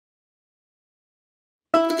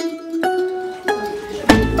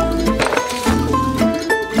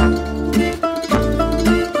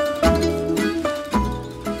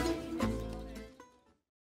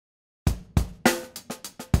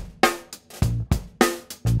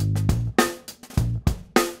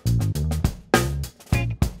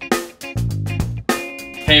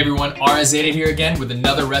everyone, Zada here again with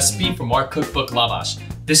another recipe from our cookbook Lavash.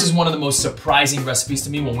 This is one of the most surprising recipes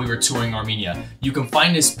to me when we were touring Armenia. You can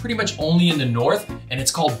find this pretty much only in the north, and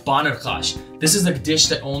it's called Panrkhash. This is a dish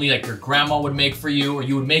that only like your grandma would make for you, or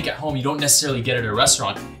you would make at home. You don't necessarily get it at a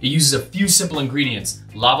restaurant. It uses a few simple ingredients: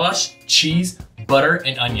 lavash, cheese, butter,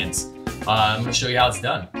 and onions. I'm gonna show you how it's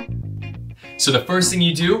done. So the first thing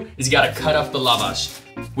you do is you gotta cut up the lavash.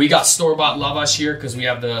 We got store-bought lavash here because we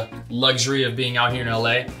have the luxury of being out here in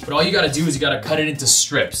LA. But all you gotta do is you gotta cut it into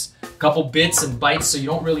strips. A couple bits and bites, so you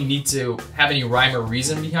don't really need to have any rhyme or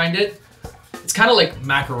reason behind it. It's kind of like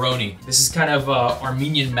macaroni. This is kind of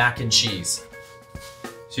Armenian mac and cheese.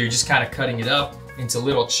 So you're just kind of cutting it up into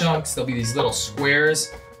little chunks. There'll be these little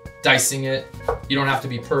squares, dicing it. You don't have to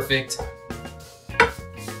be perfect.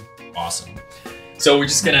 Awesome. So we're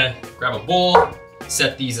just gonna grab a bowl,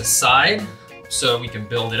 set these aside so we can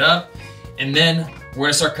build it up. And then we're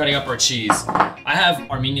gonna start cutting up our cheese. I have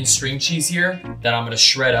Armenian string cheese here that I'm gonna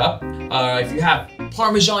shred up. If you have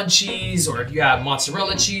Parmesan cheese or if you have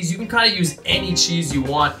mozzarella cheese, you can kind of use any cheese you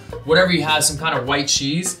want. Whatever you have, some kind of white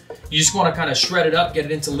cheese. You just wanna kind of shred it up, get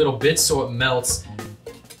it into little bits so it melts.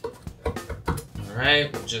 All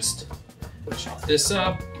right, we'll just chop this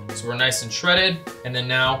up so we're nice and shredded. And then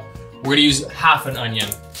now we're gonna use half an onion.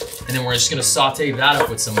 And then we're just gonna saute that up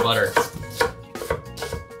with some butter.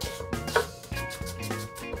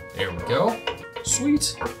 There we go,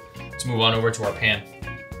 sweet. Let's move on over to our pan.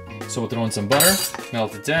 So we'll throw in some butter,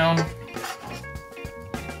 melt it down.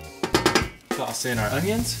 Toss in our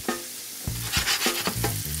onions.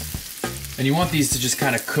 And you want these to just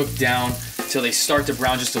kind of cook down till they start to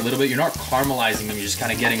brown just a little bit. You're not caramelizing them, you're just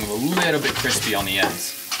kind of getting them a little bit crispy on the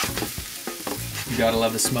ends. You gotta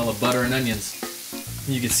love the smell of butter and onions.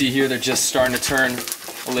 You can see here they're just starting to turn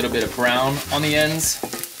a little bit of brown on the ends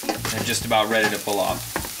and just about ready to pull off.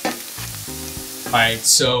 All right,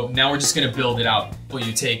 so now we're just gonna build it out. Well,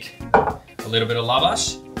 you take a little bit of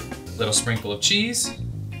lavash, a little sprinkle of cheese,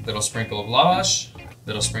 little sprinkle of lavash,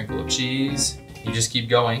 little sprinkle of cheese. You just keep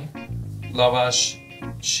going. Lavash,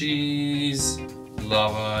 cheese,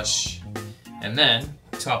 lavash, and then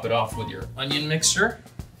top it off with your onion mixture.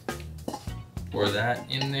 Pour that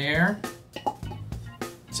in there.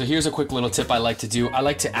 So here's a quick little tip I like to do. I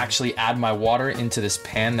like to actually add my water into this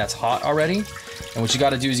pan that's hot already. And what you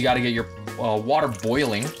gotta do is you gotta get your water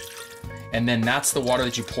boiling, and then that's the water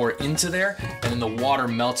that you pour into there, and then the water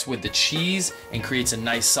melts with the cheese and creates a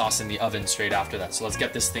nice sauce in the oven straight after that. So let's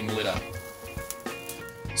get this thing lit up.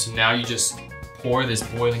 So now you just pour this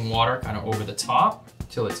boiling water kind of over the top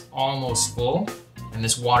till it's almost full. And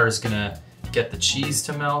this water is gonna get the cheese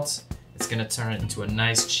to melt. It's gonna turn it into a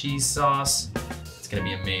nice cheese sauce. It's gonna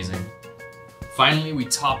be amazing. Finally, we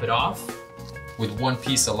top it off with one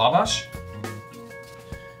piece of lavash.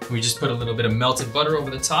 We just put a little bit of melted butter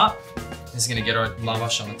over the top. This is gonna get our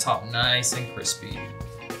lavash on the top nice and crispy.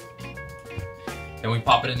 Then we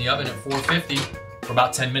pop it in the oven at 450 for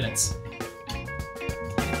about 10 minutes.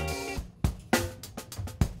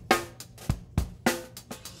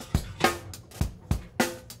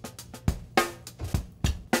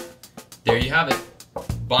 There you have it,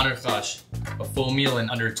 Panrkhash, a full meal in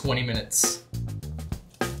under 20 minutes.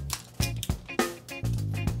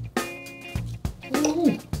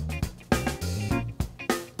 Ooh.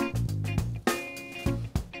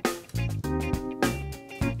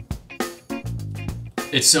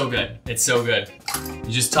 It's so good, it's so good.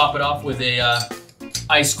 You just top it off with a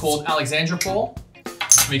ice cold Alexandra pole.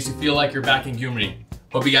 Makes you feel like you're back in Gyumri.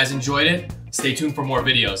 Hope you guys enjoyed it. Stay tuned for more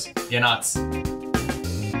videos. Yeah, nuts.